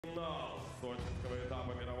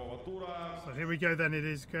So here we go then. It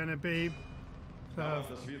is going to be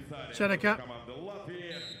Kravcenoka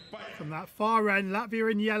from that far end.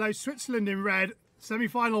 Latvia in yellow, Switzerland in red.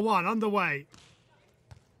 Semi-final one underway.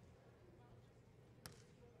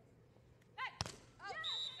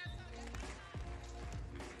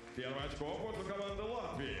 Первое очко в пользу команды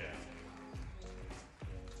Латвии.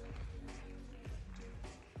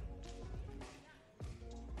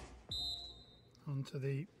 Onto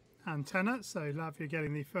the antenna, so Latvia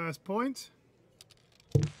getting the first point.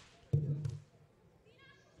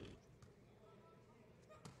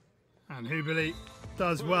 And Hüberli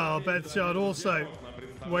does well. Betschart also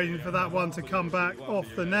waiting for that one to come back off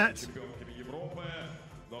the net.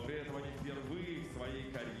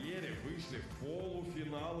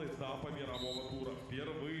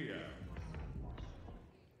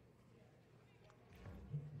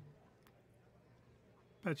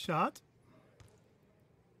 Betschart.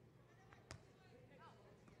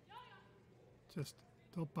 Just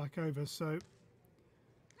dot back over, so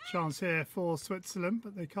chance here for Switzerland,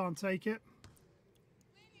 but they can't take it.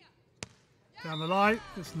 Down the line,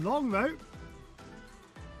 it's long though.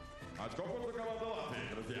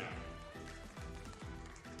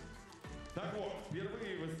 Так вот,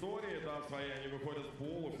 впервые в истории, да, своей они выходят в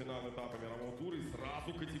полуфинал этапа мирового тура и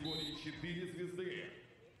сразу категории 4 звезды.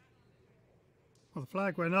 Well, the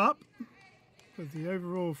flag went up, but the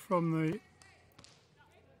overall from the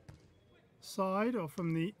side or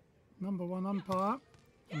from the number one umpire,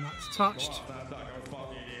 and that's touched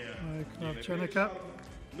by Kravcenoka.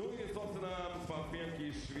 Ну и, собственно, спортсменки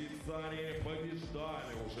из Швейцарии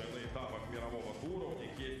побеждали уже на этапах мирового тура. У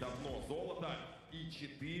них есть 1 золото и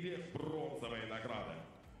 4 бронзовые награды.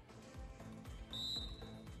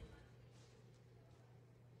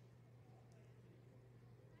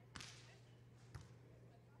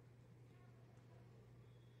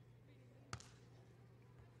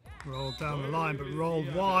 Rolled down the line, but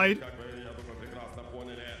rolled wide.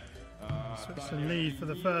 Switzerland lead for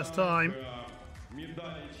the first time.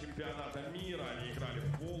 Медали чемпионата мира, они играли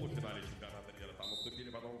в полуфинале чемпионата мира, там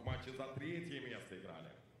уступили потом в матче за 3-е место играли.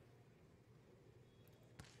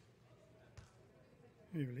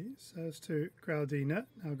 Hüberli serves to Graudina.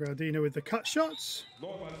 Now Graudina with the cut shots.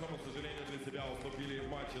 Но, к большому сожалению, для себя уступили в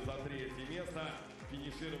матче за 3-е место.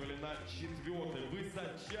 Финишировали на 4-й,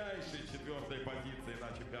 высочайшей 4-й позиции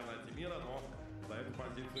на чемпионате мира, но за эту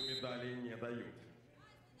позицию медали не дают.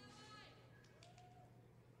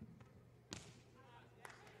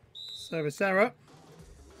 Service error.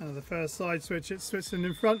 And the first side switch, it's Switzerland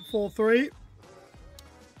in front, 4-3.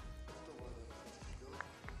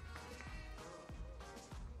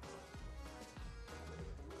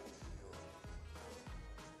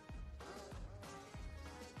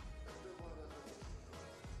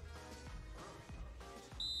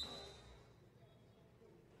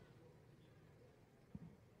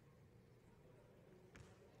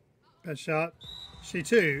 Betschart, she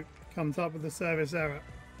too comes up with the service error.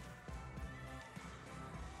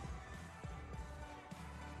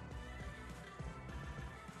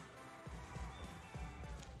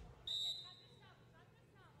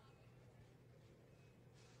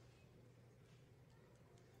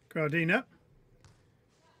 Graudina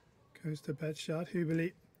goes to Betschart.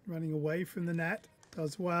 Hüberli running away from the net,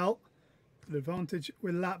 does well. Good advantage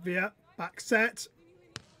with Latvia. Back set.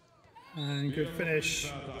 And good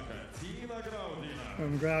finish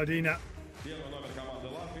from Graudina. Первый номер команды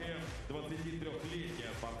Латвии,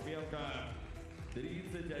 23-летняя спортсменка,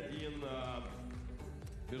 31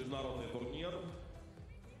 международный турнир.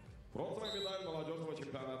 Бронзовая медаль молодежного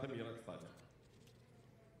чемпионата мира, кстати.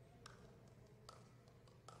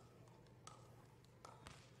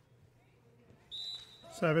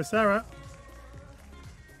 Service error.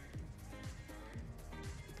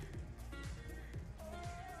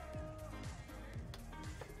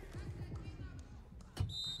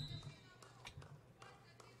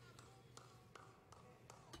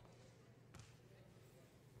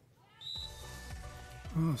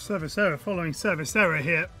 Oh, service error following service error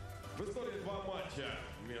here. В истории 2 матча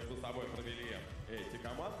между собой провели эти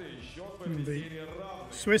команды. Счет в этой серии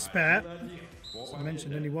равный. Swiss pair. As I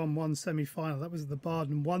mentioned, only won one semi-final. That was the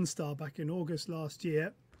Baden One Star back in August last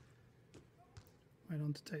year. Went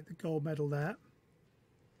on to take the gold medal there.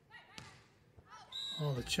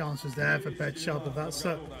 Oh, the chance was there for Betschart, but that's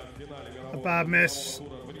a bad miss.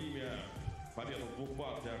 Победу в 2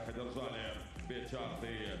 партиях одержали Betschart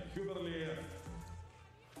и Hüberli.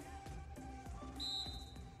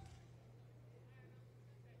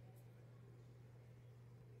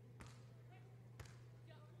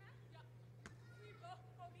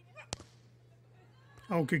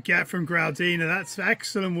 Oh, good get from Graudina. That's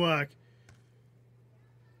excellent work.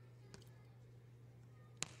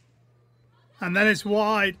 And then it's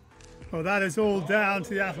wide. Well, that is all down to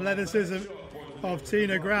the athleticism of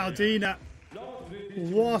Tina Graudina.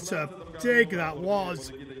 What a dig that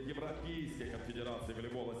was.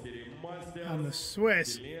 And the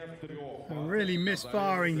Swiss are really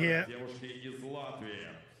misfiring here.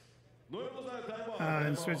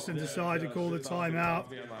 And Switzerland decided to call the timeout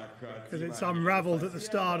because it's unravelled at the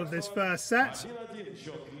start of this first set.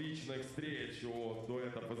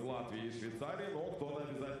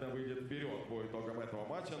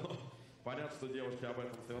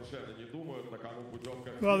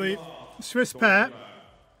 Well, the Swiss pair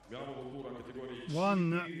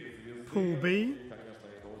won Pool B,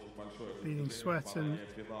 beating Sweat and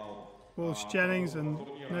Walsh Jennings and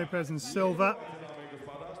Lopez and Silva.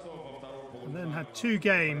 And then had two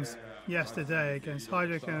games yesterday against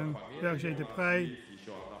Heydrich and Berger de Pré.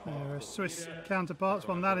 Their Swiss counterparts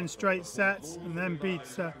won that in straight sets and then beat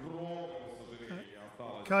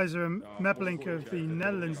Kaiser and Meppelink of the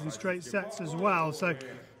Netherlands in straight sets as well. So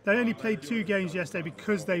they only played two games yesterday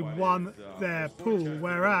because they won their pool,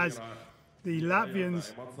 whereas the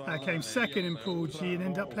Latvians came second in Pool G and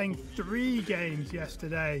ended up playing 3 games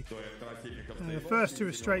yesterday. The first two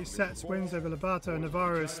were straight sets wins over Lobato and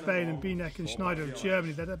Navarro of Spain and Binek and Schneider of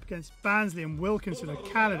Germany. They're up against Bansley and Wilkinson of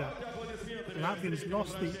Canada. The Latvians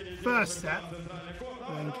lost the first set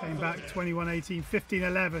and then came back 21-18,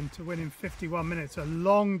 15-11 to win in 51 minutes. A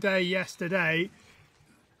long day yesterday,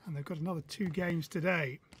 and they've got another 2 games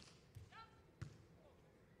today.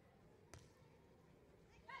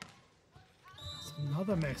 It's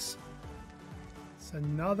another miss. It's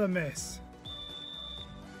another miss.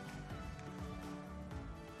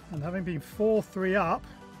 And having been 4-3 up,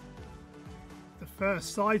 the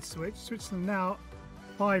first side switch, Switzerland now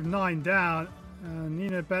 5-9 down, and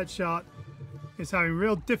Nina Betschart is having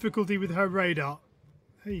real difficulty with her radar.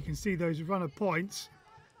 There you can see those runner points.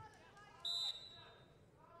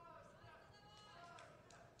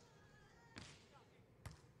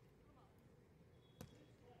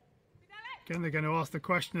 Again, they're going to ask the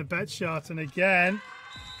question of Betschart, and again,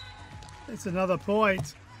 it's another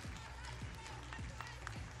point.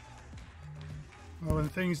 Well, when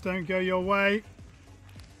things don't go your way,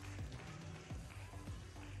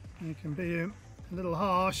 it can be a little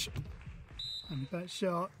harsh, and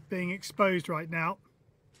Betschart being exposed right now.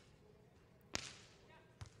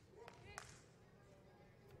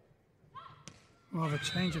 Well, a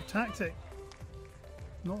change of tactic.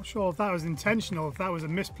 Not sure if that was intentional, if that was a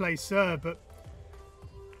misplaced serve, but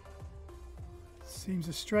seems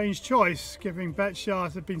a strange choice, given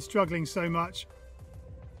Betschart had been struggling so much.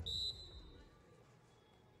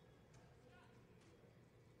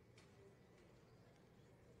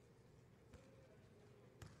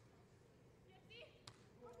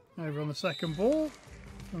 Over on the second ball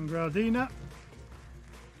from Graudina.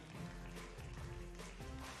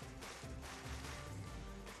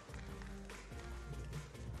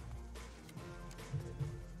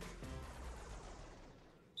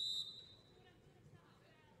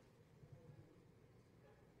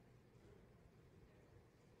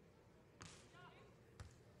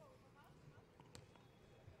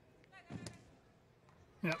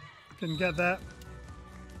 Yep, couldn't get that.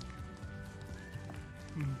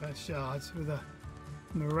 Betschart with a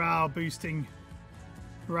morale boosting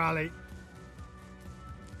rally.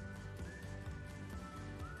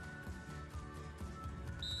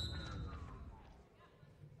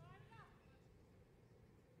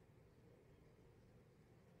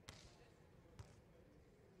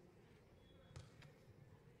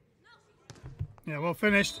 Yeah, well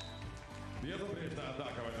finished.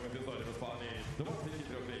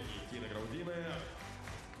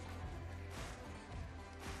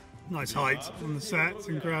 Nice height on the set,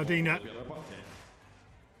 and Graudina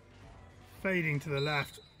fading to the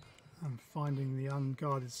left and finding the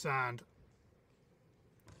unguarded sand.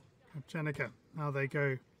 Kravcenoka, now they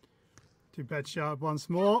go to Betschart once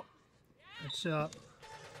more. Betschart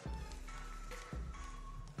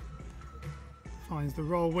finds the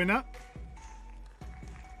roll winner.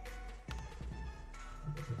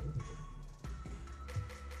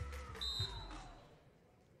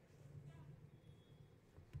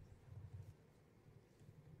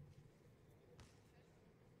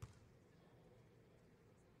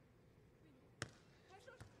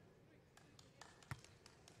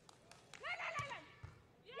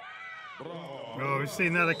 Oh, we've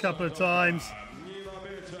seen that a couple of times.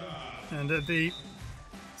 And at the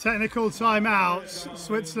technical timeouts,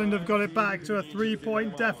 Switzerland have got it back to a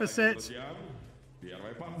 3-point deficit.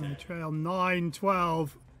 And they trail 9-12.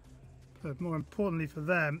 But more importantly for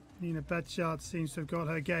them, Nina Betschart seems to have got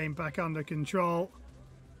her game back under control.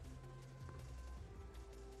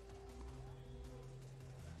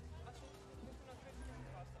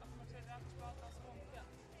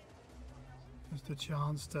 the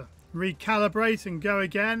chance to recalibrate and go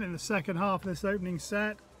again in the second half of this opening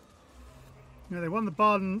set. You know, they won the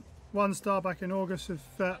Baden One Star back in August of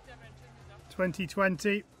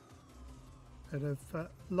 2020. They'd have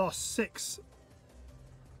lost 6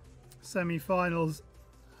 semi-finals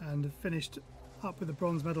and have finished up with the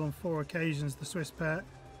bronze medal on 4 occasions, the Swiss pair.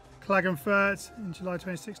 Klagenfurt in July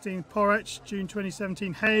 2016, Porec, June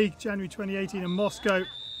 2017, Hague, January 2018, and Moscow,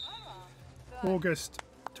 August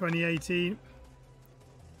 2018.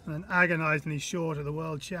 And then agonisingly short of the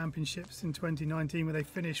World Championships in 2019, where they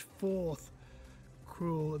finished 4th,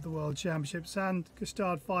 cruel at the World Championships. And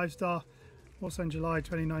Gstaad 5-star, also in July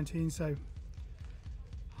 2019, so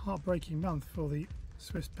heartbreaking month for the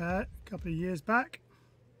Swiss pair a couple of years back.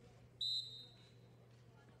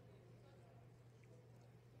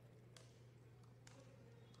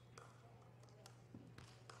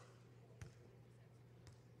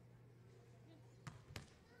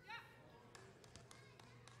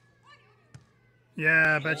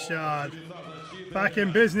 Yeah, Betschart back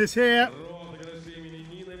in business here.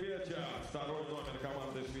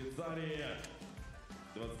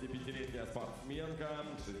 25-летняя спортсменка,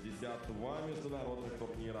 62 международных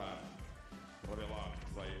турнира провела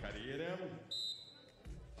в своей карьере.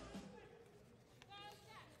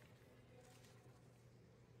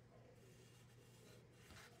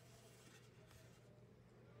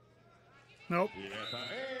 Nope.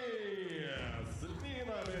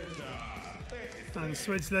 And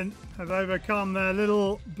Switzerland have overcome their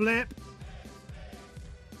little blip.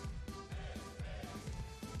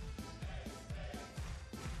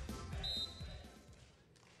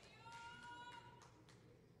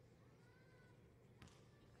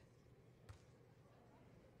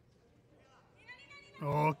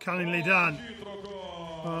 Oh, cunningly done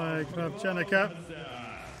by Kravcenoka.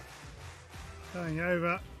 Going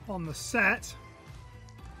over on the set.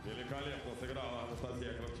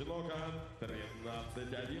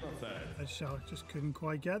 Betschart just couldn't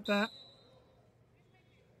quite get that.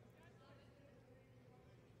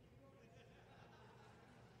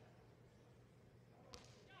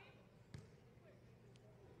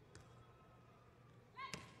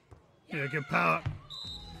 Yeah, good power.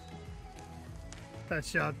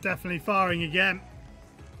 Betschart definitely firing again.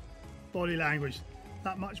 Body language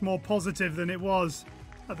that much more positive than it was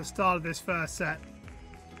at the start of this first set.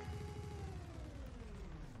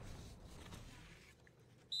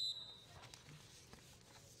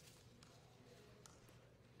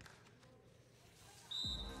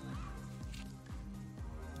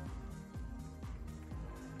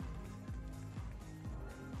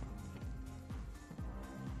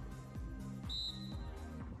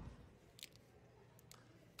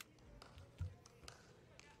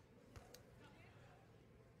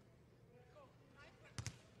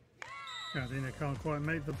 Graudina can't quite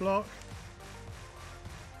make the block.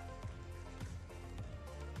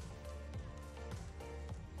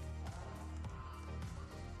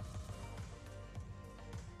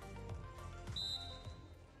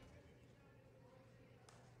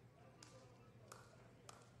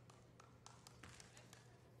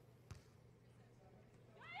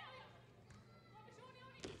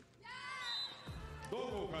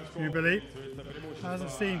 Hüberli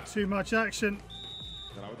hasn't seen too much action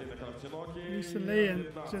recently and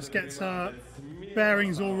just gets her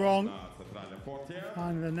bearings all wrong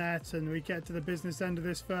behind the net, and we get to the business end of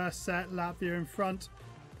this first set. Latvia in front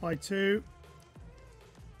by 2.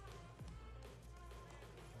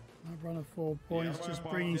 That run of 4 points just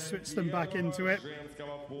bringing Switzerland back into it.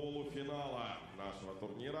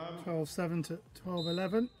 12-7 to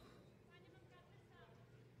 12-11.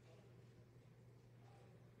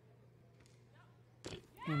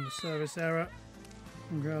 And the service error.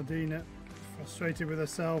 And Graudina frustrated with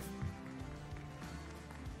herself.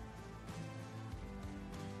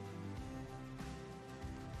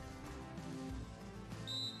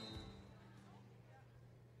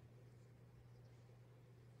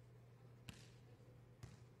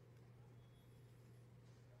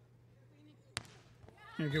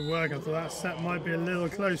 Yeah, good work. I thought that set might be a little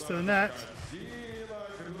close to the net.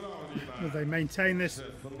 Will they maintain this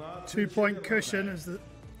 2-point cushion as the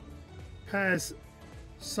pairs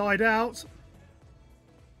side out?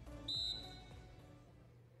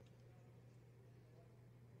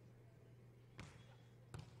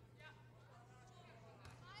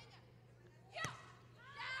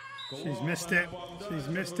 She's missed it. She's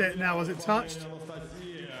missed it. Now, was it touched?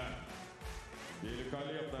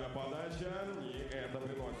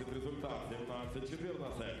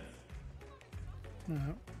 No.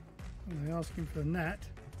 Are they asking for the net?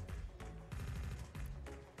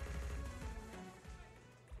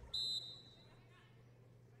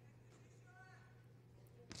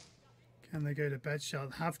 Can they go to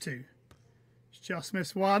Betschart? Have to. She's just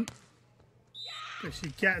missed one. But she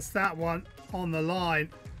gets that one on the line.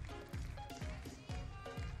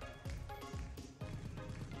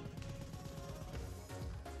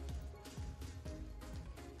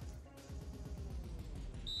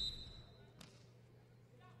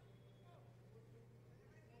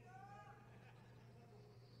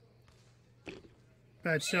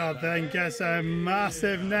 Betschart then gets a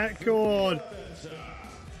massive net cord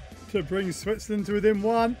to bring Switzerland to within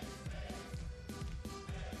one.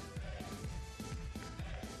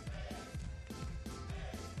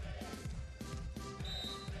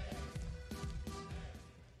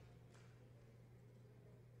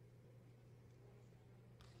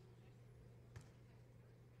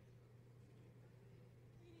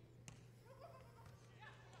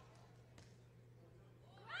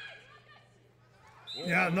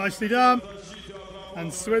 Yeah, nicely done.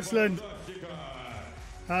 And Switzerland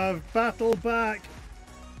have battled back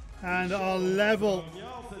and are level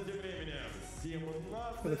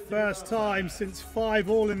for the first time since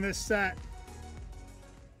 5-all in this set.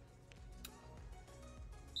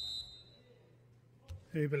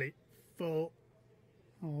 Hüberli full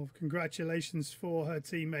of congratulations for her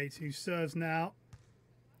teammate, who serves now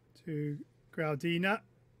to Graudina.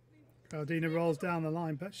 Graudina rolls down the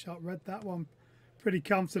line. Betschart read that one pretty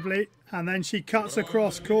comfortably, and then she cuts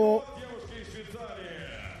across court,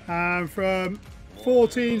 and from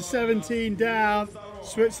 14-17 down,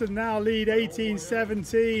 Switzerland now lead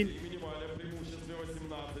 18-17.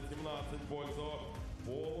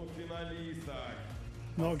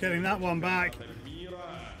 Not getting that one back.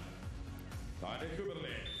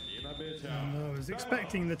 And I was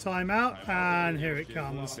expecting the timeout, and here it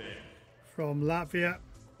comes from Latvia.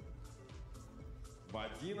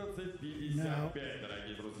 Now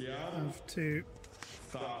have to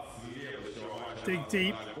dig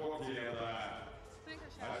deep.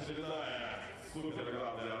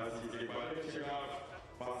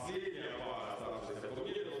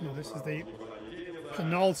 Well, this is the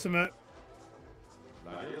penultimate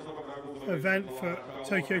event for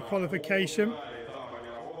Tokyo qualification.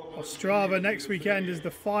 Ostrava next weekend is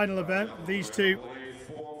the final event. These two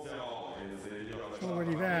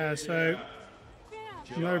already there, so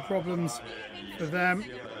no problems for them.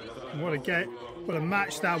 What a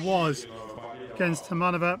match that was against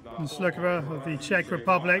Tamanova and Slukova of the Czech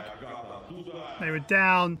Republic. They were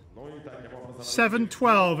down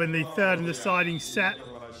 7-12 in the third and deciding set,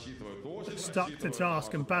 but stuck to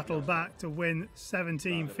task and battled back to win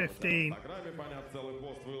 17-15.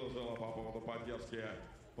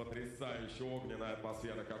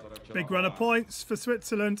 Big run of points for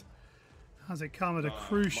Switzerland. Has it come at a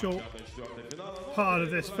crucial part of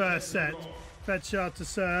this first set. Betschart to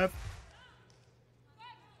serve.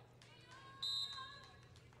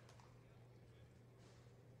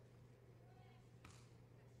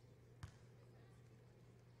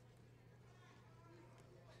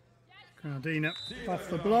 Graudina off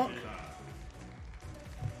the block.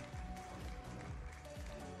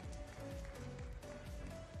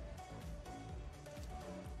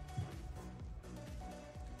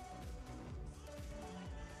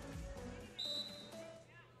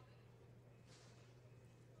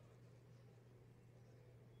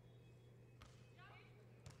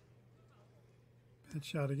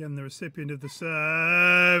 Betschart again, the recipient of the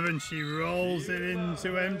serve, and she rolls it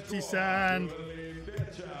into empty sand.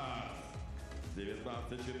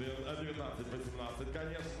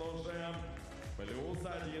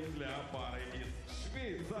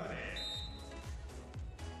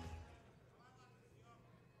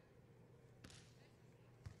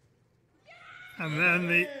 And then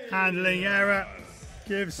the handling error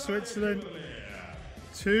gives Switzerland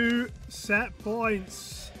 2 set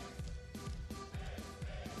points.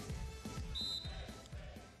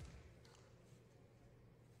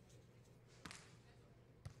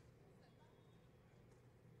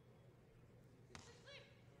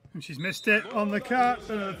 And she's missed it on the cut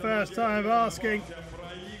for the first time of asking.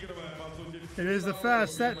 It is the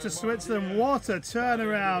first set to Switzerland. What a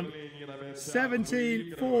turnaround.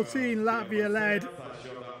 17-14 Latvia led.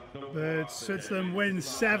 But Switzerland wins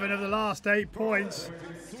 7 of the last 8 points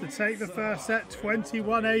to take the first set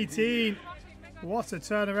 21-18. What a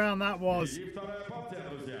turnaround that was.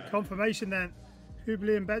 Confirmation then.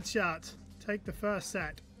 Hüberli and Betschart take the first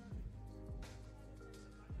set.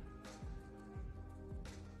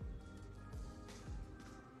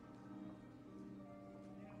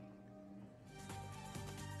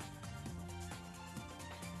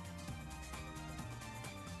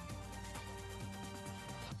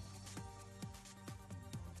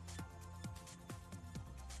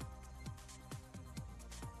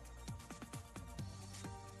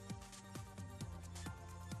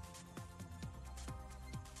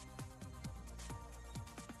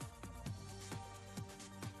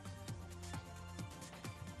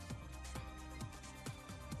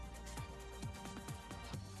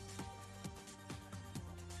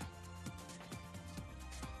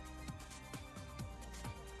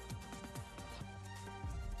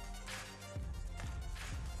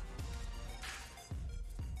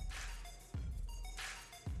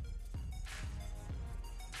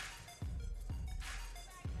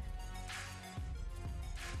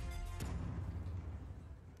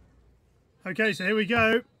 Okay, so here we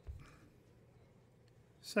go.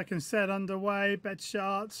 Second set underway.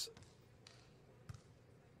 Betschart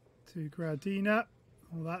to Graudina.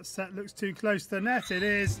 Well, that set looks too close to the net. It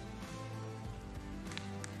is.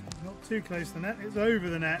 Not too close to the net. It's over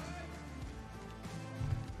the net.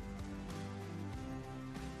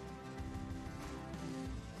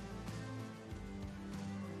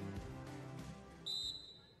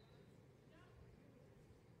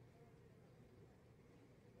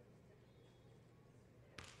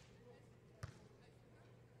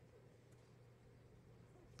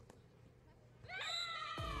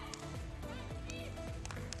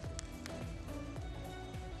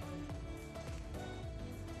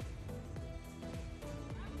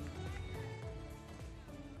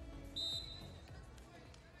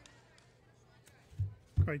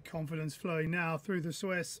 Great confidence flowing now through the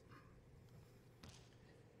Swiss.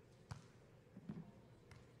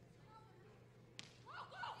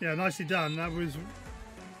 Yeah, nicely done. That was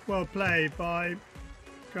well played by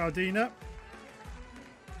Graudina.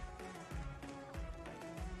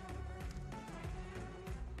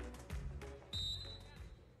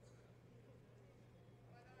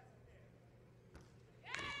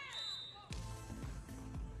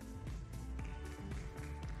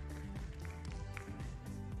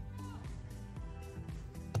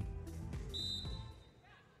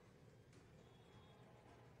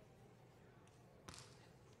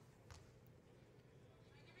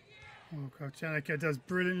 Oh, Kravcenoka does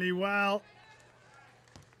brilliantly well.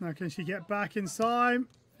 Now can she get back in time?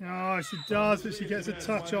 Oh, she does, but she gets a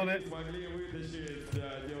touch on it.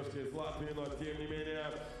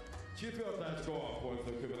 Четвертое очко в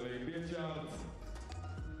пользу Hüberli и Betschart.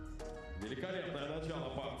 Великолепное начало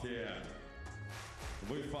партии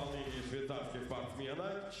в исполнении швейцарских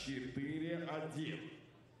спортсменок. 4-1.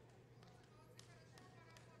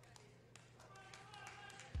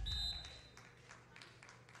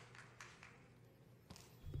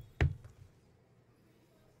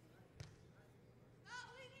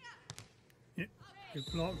 Yeah,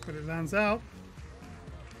 good block, but it lands out.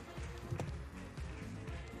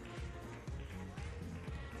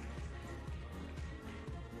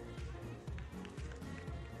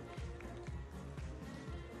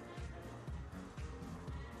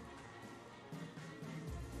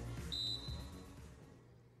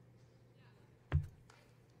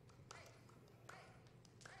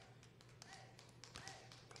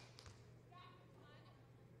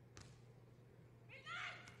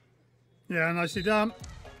 Yeah, nicely done.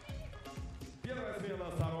 Первая смена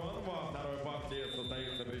сторон во второй партии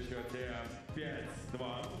состоится при счете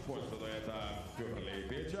 5-2 в пользу дуэта Hüberli и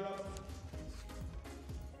Betschart.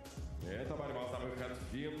 Это борьба за выход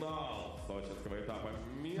в финал сочинского этапа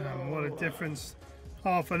мира. What a difference.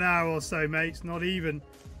 Half an hour or so, mates. Not even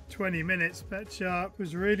 20 minutes. Betschart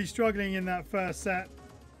was really struggling in that first set.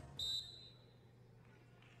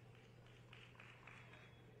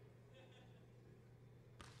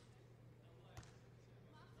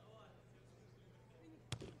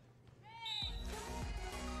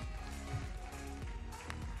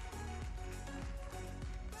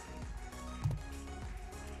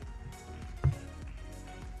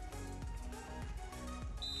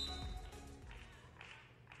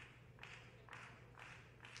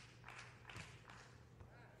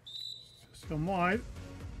 Gone wide.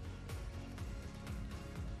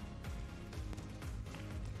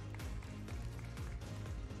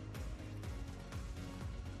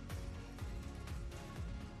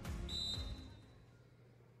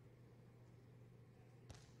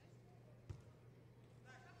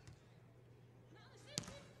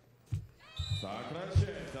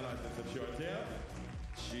 Сокращается разница в счете.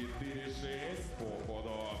 4-6 по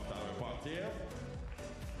ходу второй партии.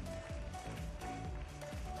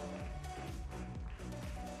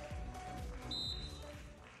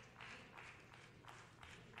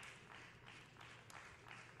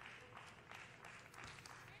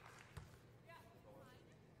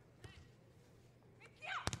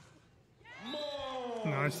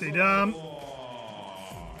 Nicely done.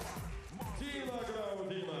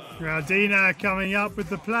 Graudina coming up with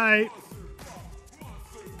the play.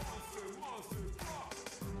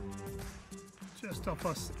 Just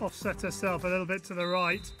offset herself a little bit to the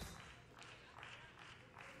right.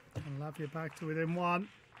 And Lavia back to within one.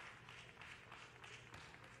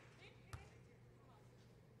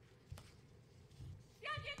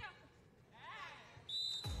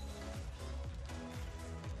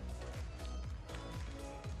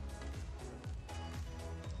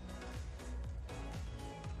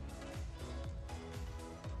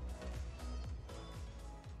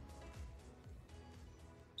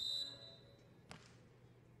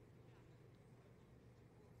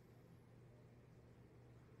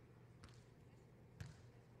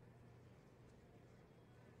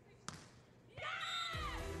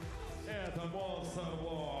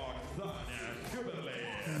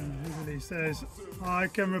 Hüberli says, I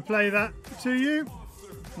can replay that to you.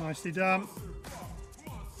 Nicely done.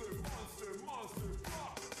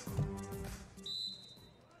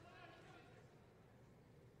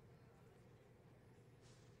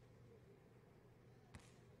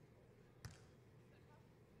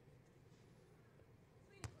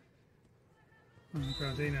 And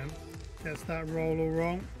Graudina gets that roll all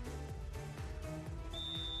wrong.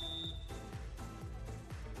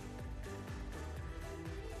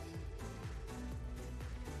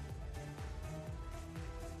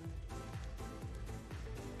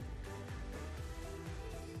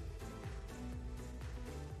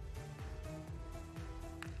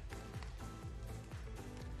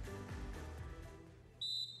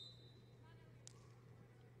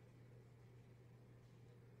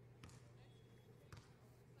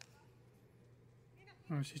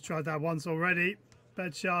 Oh, she's tried that once already.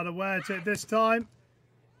 Betschart aware to it this time.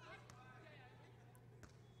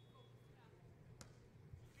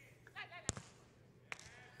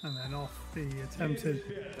 And then off the attempted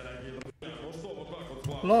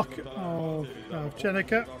block of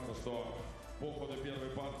Kravcenoka.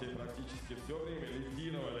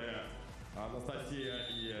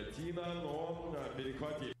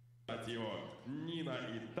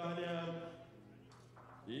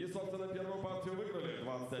 И, собственно, первую партию выиграли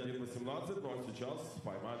 21-18, но сейчас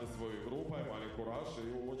поймали свою игру, поймали кураж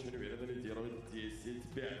и очень уверенно лидируют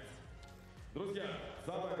 10-5. Друзья,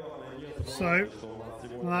 самое главное не забывайте, что у нас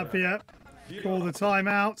сегодня... Latvia call the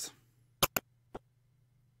timeout.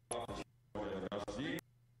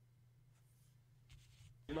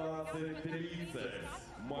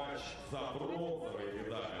 Матч за бронзовые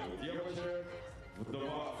медали у девочек в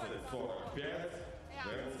 20:45.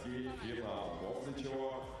 Женский финал, после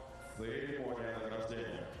чего церемония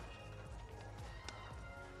награждения.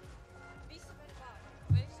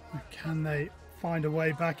 Can they find a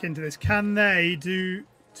way back into this? Can they do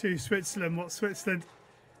to Switzerland what Switzerland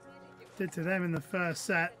did to them in the first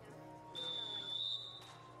set?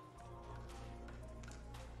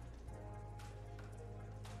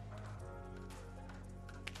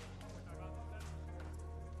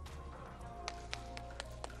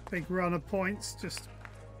 Big run of points, just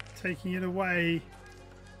taking it away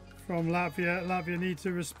from Latvia. Latvia need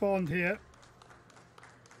to respond here.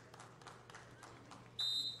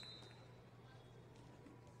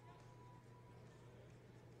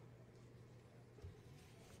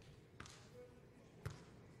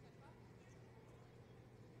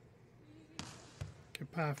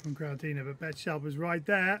 Good power from Graudina, but Betschart was right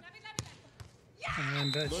there.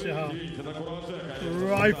 And then Betschart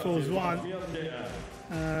rifles one.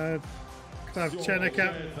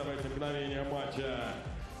 Kravcenoka.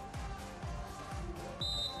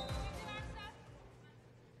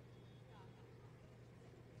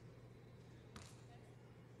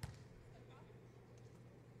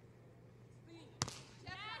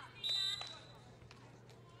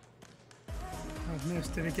 I've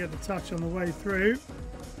missed. Did it get the touch on the way through?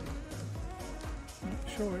 Not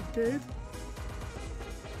sure it did.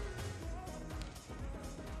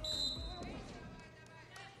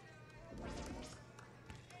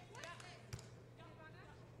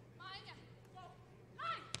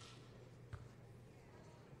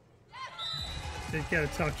 Did get a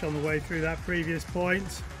touch on the way through that previous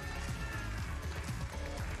point.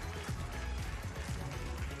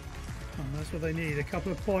 Oh, that's what they need, a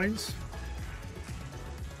couple of points.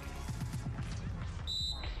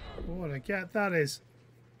 What a get that is.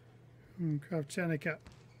 Kravcenoka.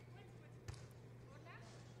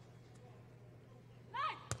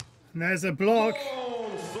 And there's a block.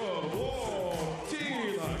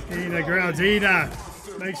 Graudina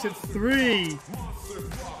makes it 3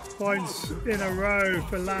 points in a row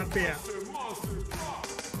for Latvia.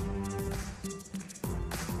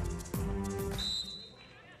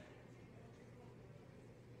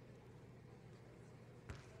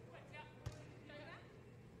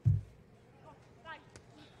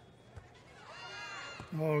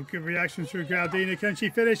 Oh, good reaction through Graudina. Can she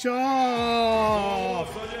finish off?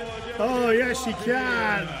 Oh, yes, she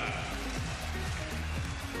can.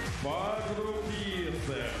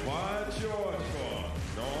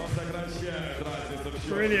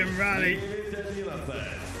 Brilliant rally.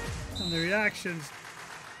 And the reactions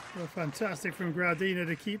were fantastic from Graudina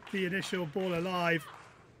to keep the initial ball alive.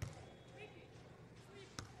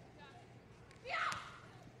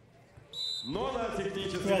 Well,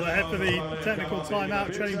 they head for the technical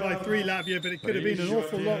timeout, trailing by 3 Latvia, but it could have been an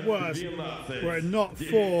awful lot worse were it not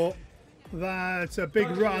for That's a big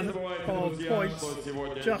run of points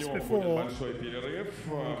just before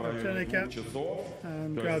Kravcenoka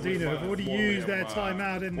and Graudina have already used their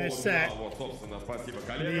timeout in this set.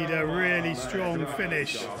 Need a really strong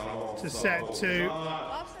finish to set 2.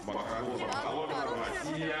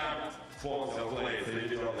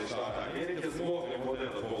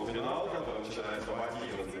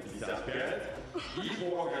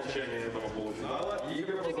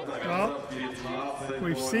 Well,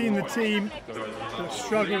 we've seen the team that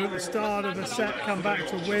struggled at the start of the set come back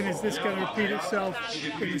to win. Is this going to repeat itself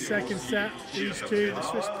in the second set? These two, the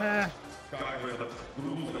Swiss pair,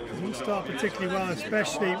 didn't start particularly well,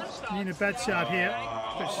 especially Betschart here,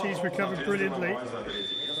 but she's recovered brilliantly.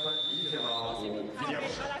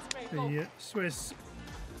 The Swiss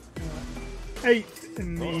 8th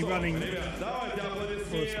in the running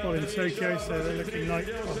for a spot in Tokyo, so they're looking like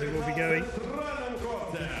they will be going.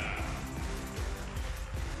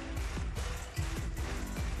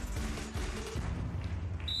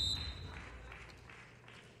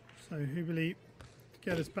 So Hüberli to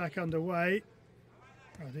get us back underway.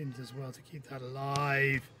 Graudina does well to keep that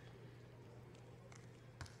alive.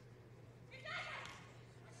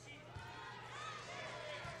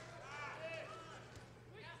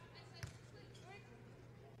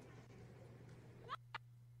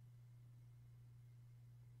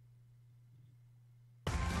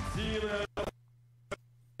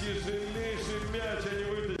 Тяжелейший мяч они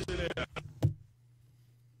вытащили.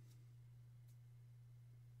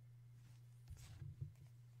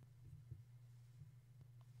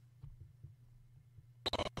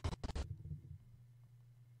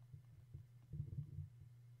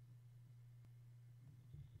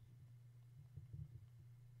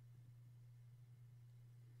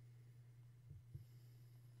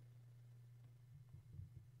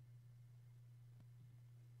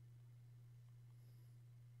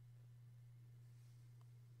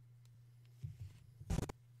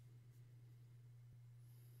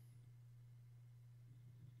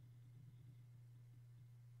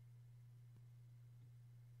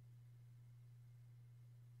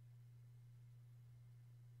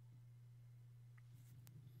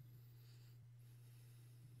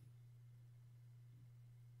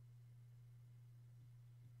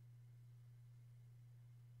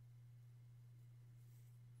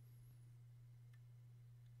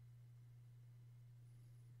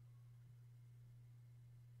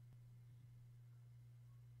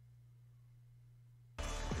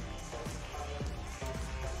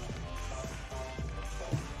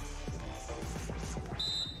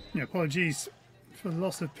 Apologies for the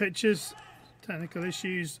loss of pitches, technical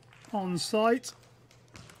issues on site.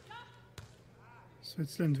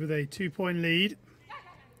 Switzerland with a 2-point lead,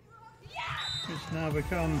 which now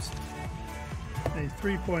becomes a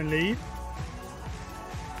 3-point lead.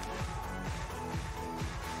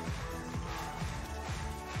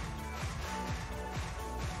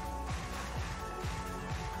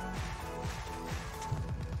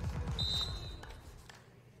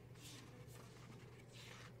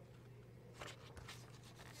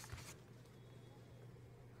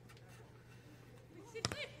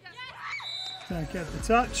 Don't get the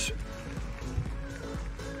touch.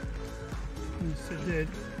 Yes, it did.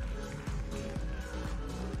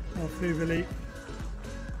 Off Hüberli.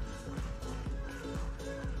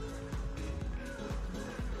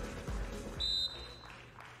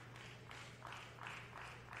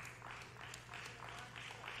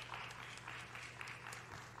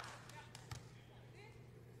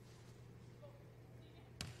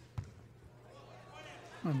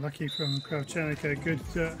 Unlucky from Kravcenoka.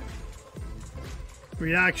 Good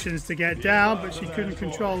reactions to get down, but she couldn't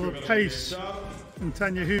control the pace from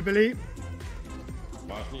Tanya Hüberli.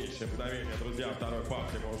 Важнейшее мгновение, друзья, второй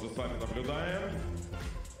партии мы уже с вами наблюдаем.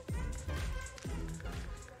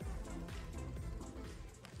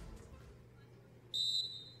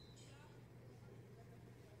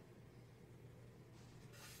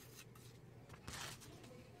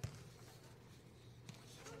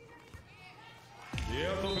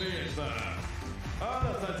 Безупречно.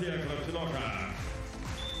 Анастасия Kravcenoka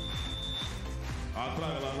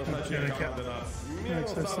отправила Анастасия команды на смену.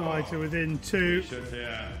 Takes her side to within 2.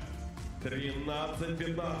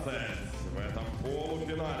 13-15 в этом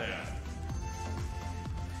полуфинале.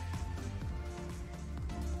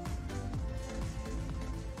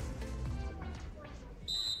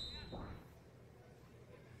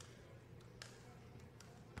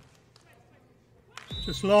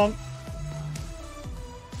 Just long.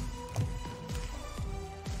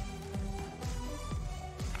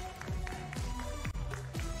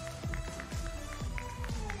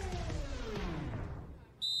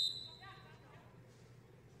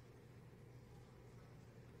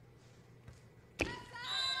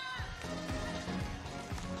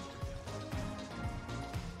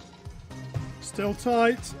 Still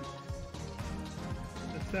tight.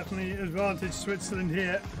 There's definitely advantage Switzerland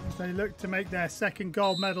here as they look to make their second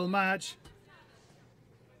gold medal match.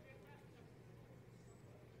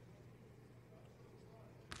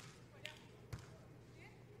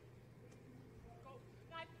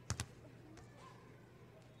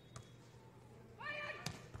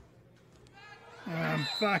 And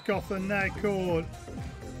back off the net cord.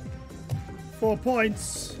 4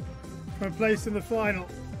 points for a place in the final.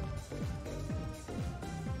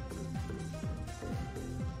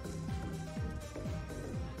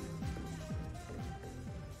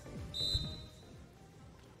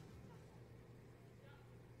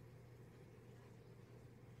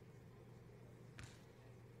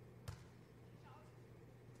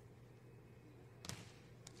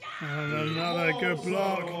 And another good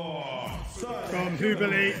block from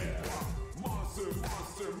Hüberli.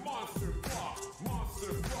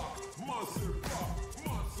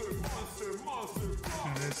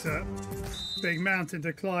 And it's a big mountain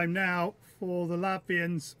to climb now for the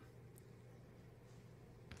Latvians.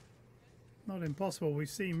 Not impossible. We've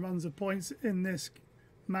seen runs of points in this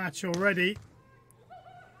match already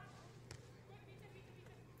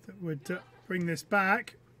that would bring this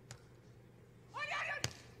back.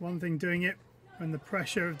 One thing doing it when the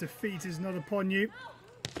pressure of defeat is not upon you,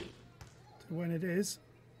 to when it is.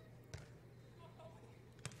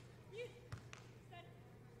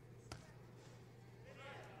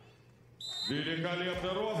 And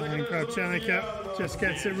Kravcenoka just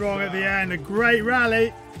gets it wrong at the end. A great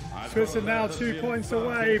rally. Switzerland now 2 points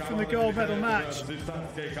away from the gold medal match.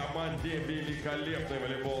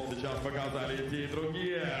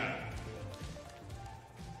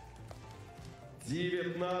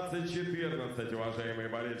 19-14, уважаемые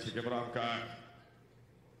болельщики, в рамках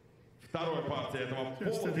второй партии этого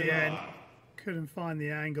Just at the end, couldn't find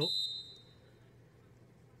the angle.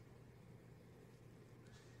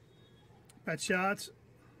 Betschart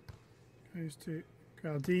goes to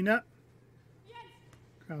Graudina.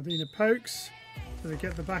 Graudina pokes, so they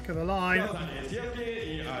get the back of the line.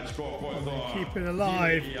 Keep it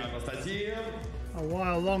alive a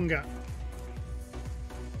while longer.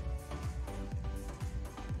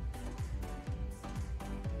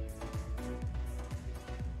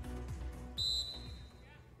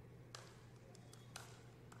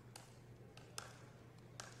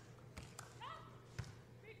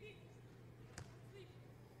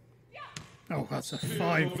 Oh, that's a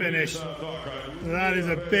fine finish. That is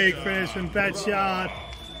a big finish from Betschart.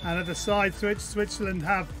 And at the side switch, Switzerland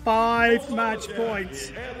have 5 match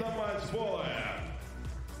points.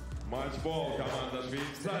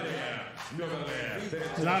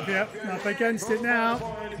 Latvia up against it now.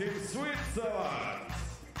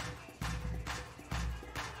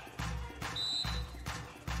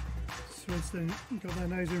 Switzerland got their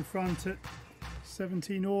nose in front at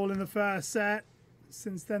 17 all in the first set.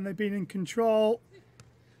 Since then they've been in control.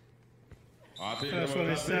 First one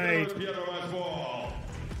is saved.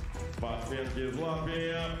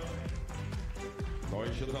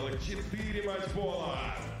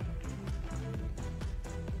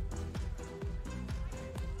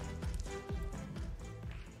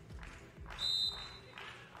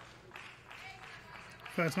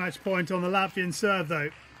 First match point on the Latvian serve though.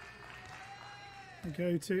 We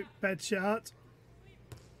go to Betschart.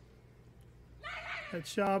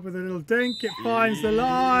 Betschart with a little dink, it finds the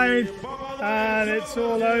line, and it's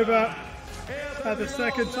all over at the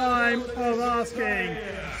second time of asking.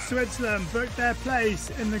 Switzerland booked their place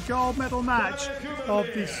in the gold medal match of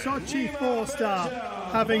the Sochi 4-star.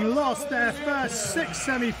 Having lost their first 6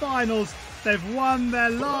 semi-finals, they've won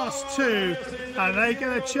their last 2, and they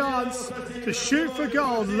get a chance to shoot for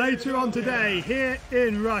gold later on today here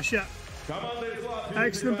in Russia.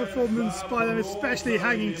 Excellent performance by them, especially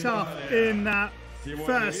hanging tough in that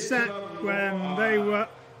first set when they were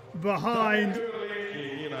behind,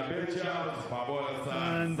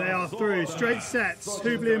 and they are through. Straight sets.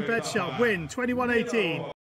 Hüberli and Betschart win 21-18.